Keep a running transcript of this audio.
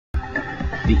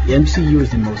The MCU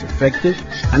is the most effective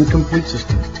and complete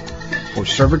system for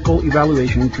cervical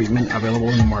evaluation and treatment available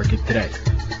in the market today,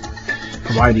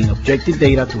 providing objective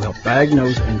data to help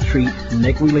diagnose and treat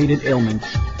neck-related ailments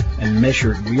and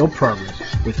measure real progress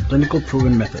with clinical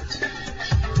proven methods.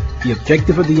 The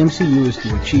objective of the MCU is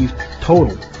to achieve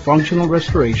total functional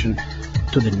restoration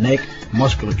to the neck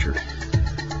musculature.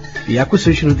 The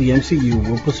acquisition of the MCU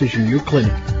will position your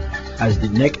clinic as the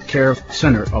neck care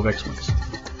center of excellence.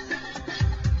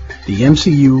 The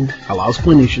MCU allows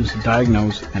clinicians to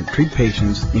diagnose and treat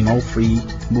patients in all three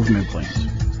movement planes: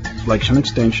 flexion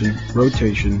extension,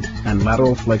 rotation, and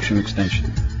lateral flexion extension.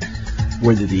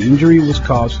 Whether the injury was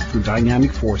caused through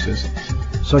dynamic forces,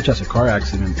 such as a car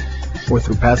accident, or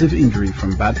through passive injury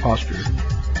from bad posture,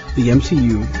 the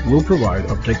MCU will provide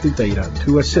objective data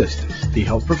to assist the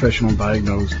health professional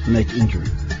diagnose neck injury.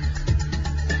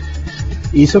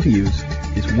 Ease of use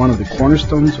is one of the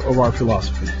cornerstones of our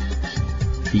philosophy.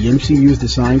 The MCU is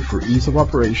designed for ease of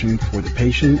operation for the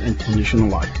patient and clinician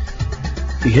alike.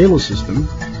 The Halo system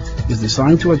is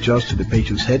designed to adjust to the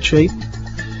patient's head shape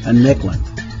and neck length,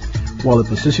 while the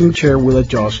positioning chair will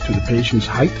adjust to the patient's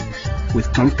height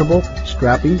with comfortable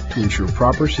strapping to ensure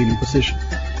proper seating position.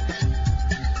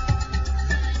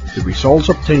 The results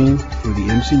obtained through the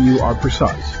MCU are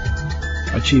precise,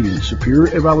 achieving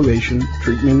superior evaluation,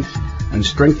 treatment, and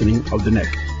strengthening of the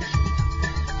neck.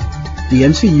 The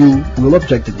MCU will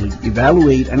objectively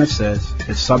evaluate and assess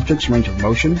a subject's range of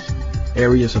motion,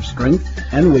 areas of strength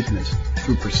and weakness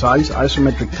through precise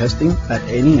isometric testing at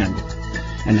any angle,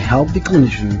 and help the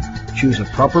clinician choose a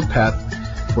proper path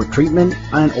for treatment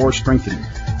and/or strengthening.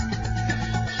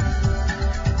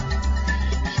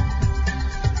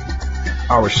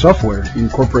 Our software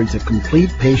incorporates a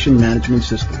complete patient management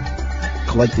system,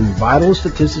 collecting vital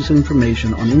statistics and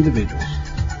information on individuals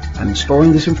and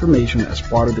storing this information as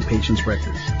part of the patient's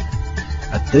record.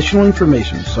 Additional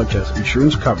information such as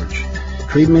insurance coverage,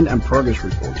 treatment and progress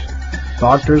reports,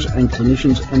 doctors and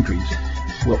clinicians' entries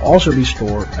will also be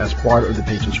stored as part of the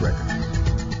patient's record.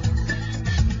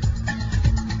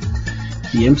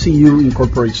 The MCU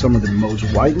incorporates some of the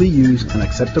most widely used and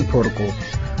accepted protocols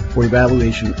for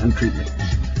evaluation and treatment.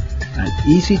 An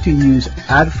easy-to-use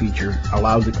add feature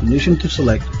allows the clinician to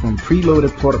select from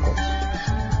preloaded protocols.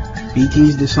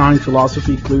 PT's design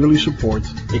philosophy clearly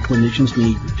supports a clinician's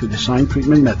need to design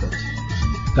treatment methods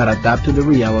that adapt to the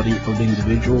reality of the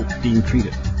individual being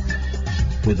treated.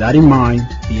 With that in mind,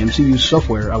 the MCU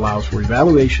software allows for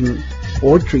evaluation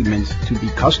or treatments to be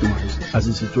customized as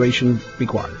the situation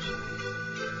requires.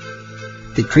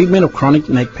 The treatment of chronic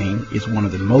neck pain is one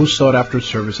of the most sought-after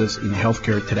services in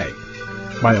healthcare today.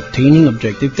 By obtaining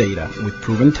objective data with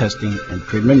proven testing and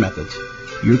treatment methods,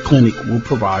 your clinic will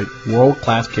provide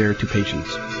world-class care to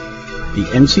patients. The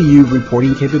MCU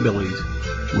reporting capabilities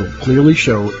will clearly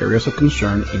show areas of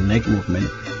concern in neck movement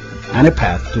and a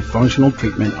path to functional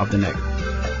treatment of the neck.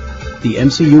 The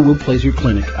MCU will place your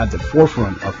clinic at the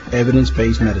forefront of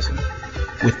evidence-based medicine,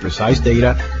 with precise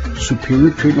data, superior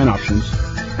treatment options,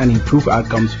 and improved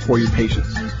outcomes for your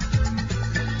patients.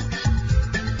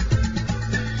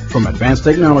 From advanced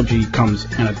technology comes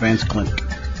an advanced clinic.